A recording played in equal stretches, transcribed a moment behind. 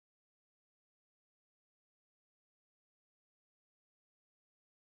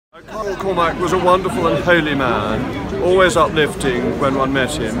Cardinal Cormac was a wonderful and holy man, always uplifting when one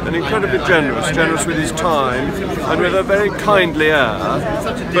met him, and incredibly generous with his time, and with a very kindly air,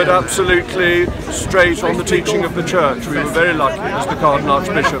 but absolutely straight on the teaching of the Church. We were very lucky as the Cardinal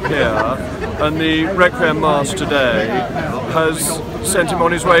Archbishop here, and the Requiem Mass today has sent him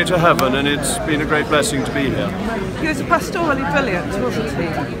on his way to heaven, and it's been a great blessing to be here. He was pastorally brilliant,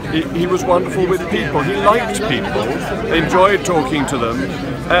 wasn't he? He was wonderful with people. He liked people, enjoyed talking to them,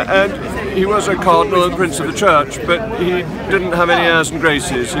 and he was a cardinal and prince of the church, but he didn't have any airs and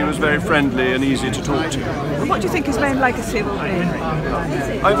graces. He was very friendly and easy to talk to. And what do you think his main legacy will be?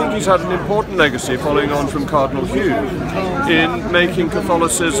 I think he's had an important legacy following on from Cardinal Hugh in making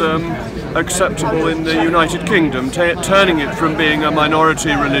Catholicism acceptable in the United Kingdom, turning it from being a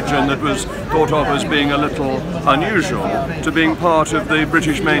minority religion that was thought of as being a little unusual to being part of the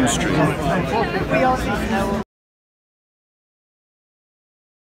British mainstream.